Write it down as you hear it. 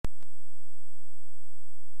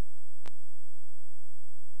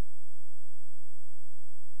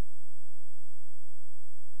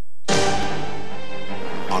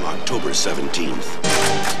October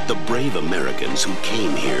 17th, the brave Americans who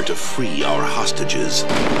came here to free our hostages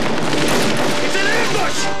It's an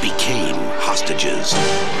ambush! became hostages.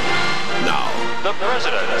 Now, The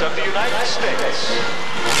President of the United States.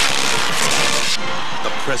 the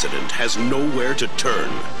President has nowhere to turn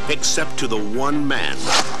except to the one man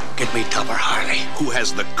Get me Tupper Harley. who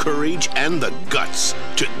has the courage and the guts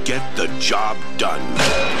to get the job done.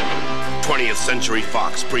 20th Century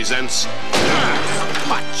Fox presents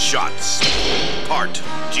Hot Shots, Part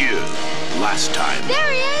Deux. Last time,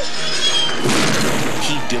 There he is!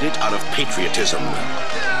 he did it out of patriotism.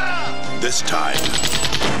 This time,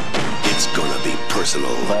 it's gonna be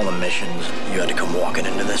personal. Of all the missions, you had to come walking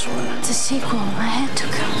into this one. It's a sequel. I had to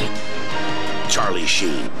come. Charlie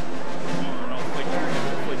Sheen,